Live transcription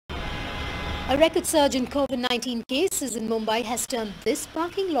A record surge in Covid-19 cases in Mumbai has turned this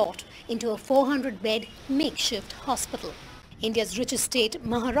parking lot into a 400-bed makeshift hospital. India's richest state,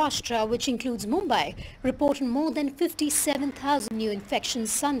 Maharashtra, which includes Mumbai, reported more than 57,000 new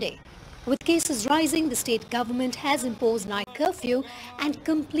infections Sunday. With cases rising, the state government has imposed night curfew and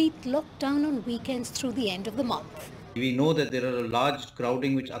complete lockdown on weekends through the end of the month. We know that there are a large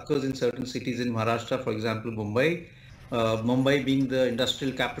crowding which occurs in certain cities in Maharashtra, for example, Mumbai. Mumbai being the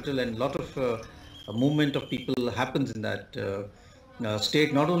industrial capital, and a lot of movement of people happens in that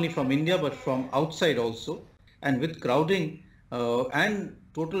state, not only from India but from outside also. And with crowding and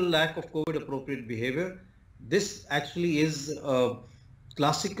total lack of COVID appropriate behavior, this actually is a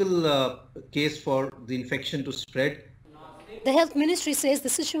classical case for the infection to spread. The Health Ministry says the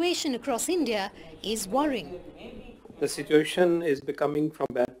situation across India is worrying. The situation is becoming from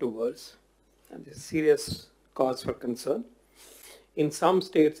bad to worse, and is a serious cause for concern. In some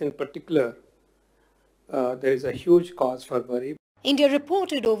states in particular, there is a huge cause for worry. India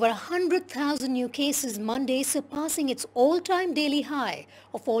reported over 100,000 new cases Monday, surpassing its all-time daily high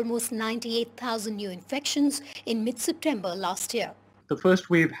of almost 98,000 new infections in mid-September last year. The first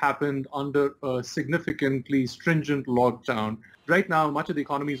wave happened under a significantly stringent lockdown. Right now, much of the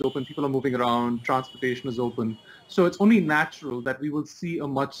economy is open, people are moving around, transportation is open. So it's only natural that we will see a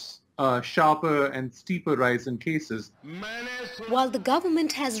much sharper and steeper rise in cases. While the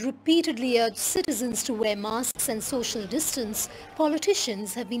government has repeatedly urged citizens to wear masks and social distance,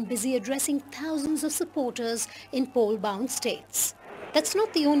 politicians have been busy addressing thousands of supporters in poll-bound states. That's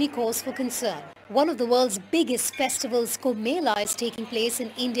not the only cause for concern. One of the world's biggest festivals, Kumbh Mela, is taking place in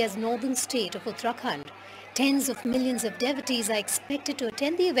India's northern state of Uttarakhand. Tens of millions of devotees are expected to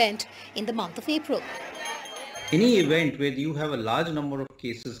attend the event in the month of April. Any event where you have a large number of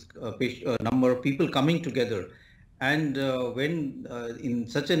cases, number of people coming together, and when in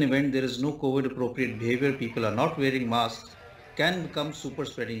such an event there is no COVID appropriate behavior, people are not wearing masks, can become super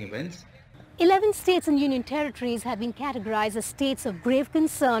spreading events. 11 states and union territories have been categorized as states of grave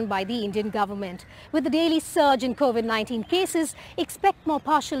concern by the Indian government. With the daily surge in COVID-19 cases, expect more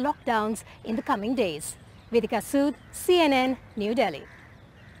partial lockdowns in the coming days. Vedika Sood, CNN, New Delhi.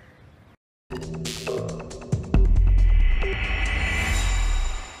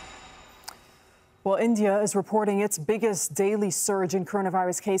 Well, India is reporting its biggest daily surge in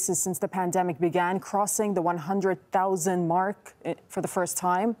coronavirus cases since the pandemic began, crossing the 100,000 mark for the first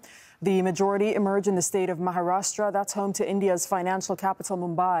time. The majority emerge in the state of Maharashtra. That's home to India's financial capital,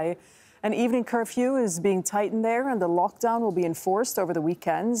 Mumbai. An evening curfew is being tightened there, and the lockdown will be enforced over the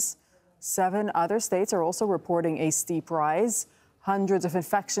weekends. 7 other states are also reporting a steep rise. Hundreds of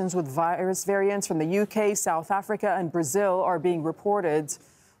infections with virus variants from the UK, South Africa, and Brazil are being reported.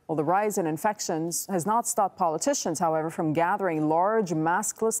 Well, the rise in infections has not stopped politicians, however, from gathering large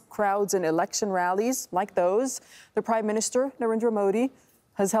maskless crowds in election rallies like those. The Prime Minister, Narendra Modi,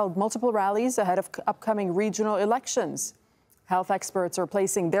 has held multiple rallies ahead of upcoming regional elections. Health experts are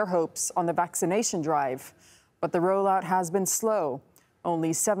placing their hopes on the vaccination drive, but the rollout has been slow.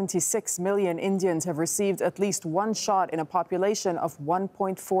 Only 76 million Indians have received at least one shot in a population of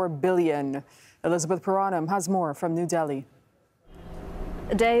 1.4 billion. Elizabeth Puranam has more from New Delhi.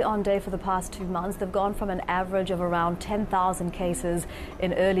 Day on day for the past 2 months, they've gone from an average of around 10,000 cases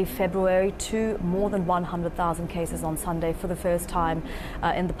in early February to more than 100,000 cases on Sunday for the first time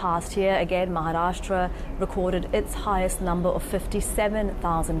in the past year. Again, Maharashtra recorded its highest number of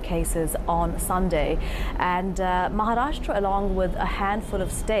 57,000 cases on Sunday. And Maharashtra, along with a handful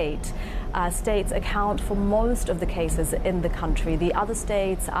of states, account for most of the cases in the country. The other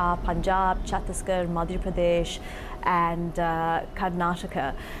states are Punjab, Chhattisgarh, Madhya Pradesh, and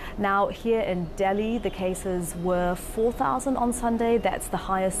Karnataka. Now, here in Delhi, the cases were 4,000 on Sunday. That's the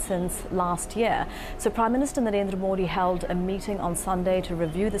highest since last year. So Prime Minister Narendra Modi held a meeting on Sunday to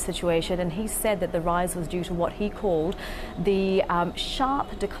review the situation, and he said that the rise was due to what he called the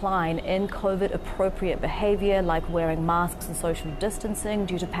sharp decline in COVID-appropriate behavior, like wearing masks and social distancing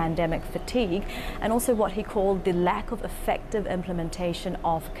due to pandemic fatigue, and also what he called the lack of effective implementation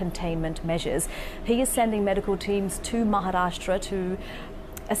of containment measures. He is sending medical teams to Maharashtra to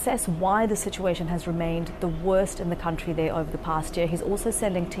assess why the situation has remained the worst in the country there over the past year. He's also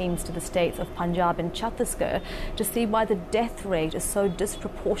sending teams to the states of Punjab and Chhattisgarh to see why the death rate is so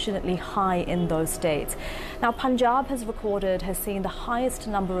disproportionately high in those states. Now, Punjab has seen the highest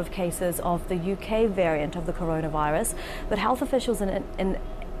number of cases of the UK variant of the coronavirus, but health officials in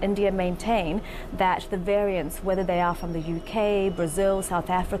India maintain that the variants, whether they are from the UK, Brazil, South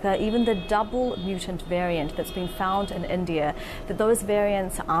Africa, even the double mutant variant that's been found in India, that those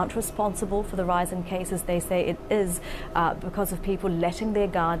variants aren't responsible for the rise in cases. They say it is because of people letting their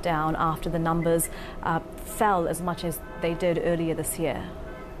guard down after the numbers fell as much as they did earlier this year.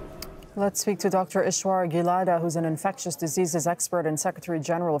 Let's speak to Dr. Ishwar Gilada, who's an infectious diseases expert and Secretary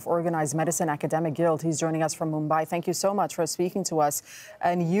General of Organized Medicine Academic Guild. He's joining us from Mumbai. Thank you so much for speaking to us.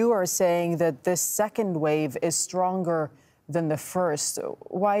 And you are saying that this second wave is stronger than the first.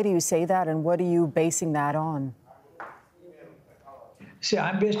 Why do you say that, and what are you basing that on? See,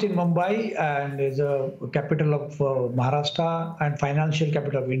 I'm based in Mumbai, and is a capital of Maharashtra and financial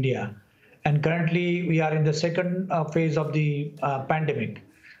capital of India. And currently, we are in the second phase of the pandemic,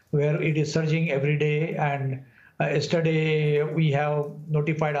 where it is surging every day. And yesterday, we have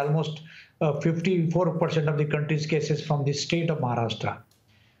notified almost 54% of the country's cases from the state of Maharashtra.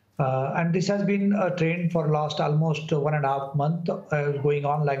 And this has been a trend for last almost 1.5 months, going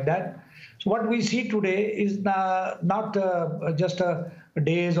on like that. So what we see today is not just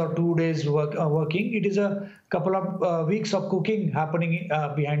days or 2 days working. It is a couple of weeks of cooking happening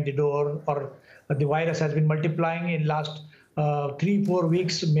behind the door, or the virus has been multiplying in last 3-4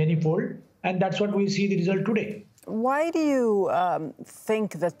 weeks manifold, and that's what we see the result today. Why do you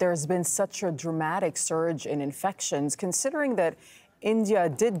think that there's been such a dramatic surge in infections, considering that India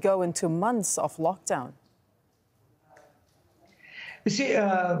did go into months of lockdown? You see,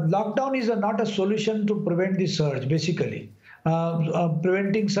 lockdown is not a solution to prevent the surge, basically.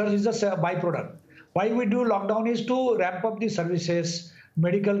 Preventing surge is a byproduct. Why we do lockdown is to ramp up the services,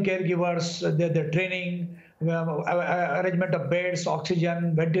 medical caregivers, their training, arrangement of beds,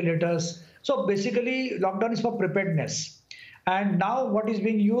 oxygen, ventilators. So basically, lockdown is for preparedness. And now what is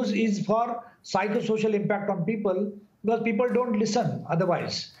being used is for psychosocial impact on people, because people don't listen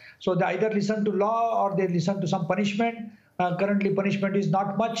otherwise. So they either listen to law or they listen to some punishment. Currently, punishment is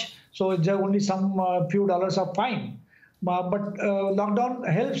not much, so it's only some few dollars of fine. But lockdown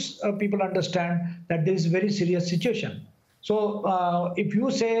helps people understand that there is a very serious situation. So if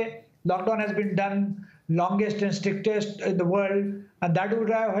you say lockdown has been done longest and strictest in the world, and that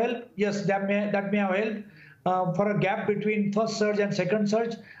would have helped, yes, that may have helped. For a gap between first surge and second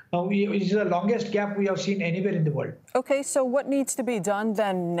surge, it is the longest gap we have seen anywhere in the world. Okay, so what needs to be done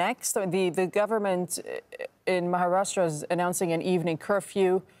then next? The government in Maharashtra is announcing an evening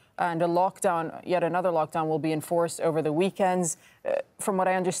curfew, and a lockdown, yet another lockdown, will be enforced over the weekends. From what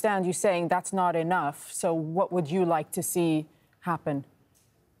I understand, you're saying that's not enough. So what would you like to see happen?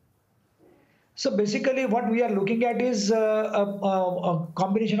 So basically what we are looking at is a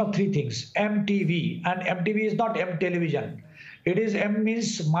combination of three things. MTV, and MTV is not M television. It is M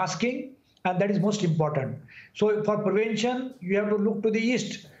means masking, and that is most important. So for prevention, you have to look to the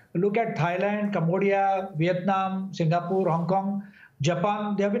east. Look at Thailand, Cambodia, Vietnam, Singapore, Hong Kong,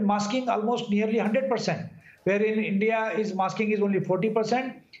 Japan. They have been masking almost nearly 100%, wherein India is masking is only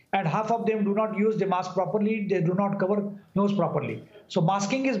 40%, and half of them do not use the mask properly. They do not cover nose properly. So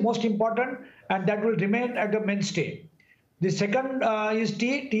masking is most important, and that will remain at the mainstay. The second is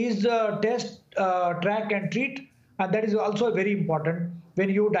T. T is test, track, and treat, and that is also very important. When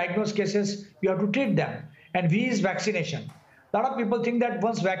you diagnose cases, you have to treat them. And V is vaccination. A lot of people think that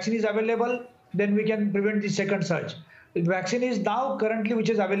once vaccine is available, then we can prevent the second surge. The vaccine is now currently which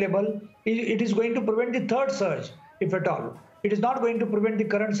is available. It is going to prevent the third surge, if at all. It is not going to prevent the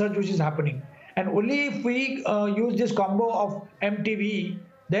current surge which is happening. And only if we use this combo of MTV,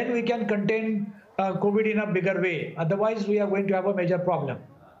 then we can contain COVID in a bigger way. Otherwise, we are going to have a major problem.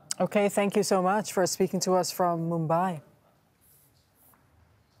 Okay, thank you so much for speaking to us from Mumbai.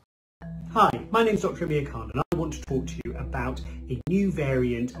 Hi, my name is Dr. Amir Khan, and I want to talk to you about a new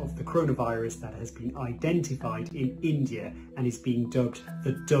variant of the coronavirus that has been identified in India and is being dubbed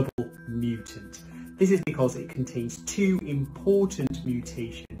the double mutant. This is because it contains two important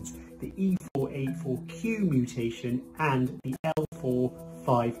mutations, the E484Q mutation and the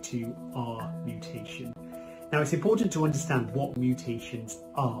L452R mutation. Now, it's important to understand what mutations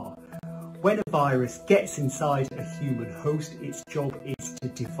are. When a virus gets inside a human host, its job is to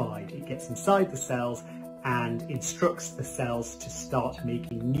divide. It gets inside the cells and instructs the cells to start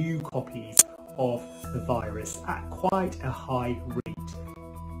making new copies of the virus at quite a high rate.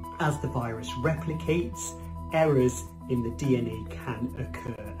 As the virus replicates, errors in the DNA can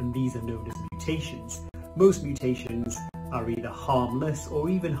occur, and these are known as mutations. Most mutations are either harmless or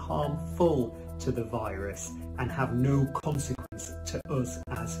even harmful to the virus and have no consequence to us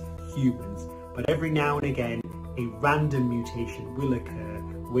as humans. But every now and again, a random mutation will occur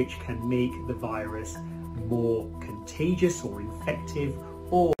which can make the virus more contagious or infective,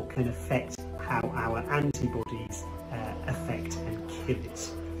 or can affect how our antibodies affect and kill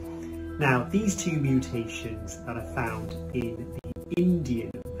it. Now, these two mutations that are found in the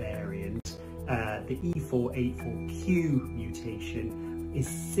Indian variant, the E484Q mutation, is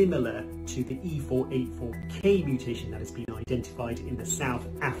similar to the E484K mutation that has been identified in the South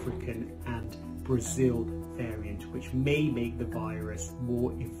African and Brazil variant, which may make the virus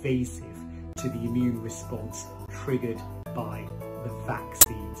more evasive to the immune response triggered by the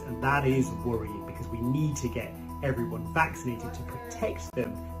vaccines. And that is worrying, because we need to get everyone vaccinated to protect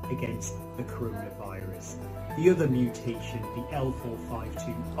them against the coronavirus. The other mutation, the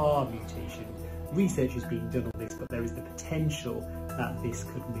L452R mutation, research is being done on this, but there is the potential that this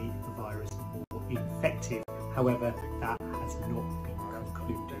could make the virus more infective. However, that has not been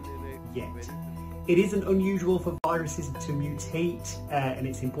concluded yet. It isn't unusual for viruses to mutate, and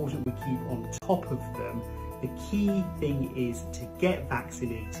it's important we keep on top of them. The key thing is to get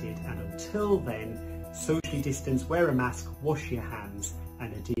vaccinated, and until then, socially distance, wear a mask, wash your hands,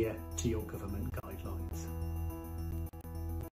 and adhere to your government guidelines.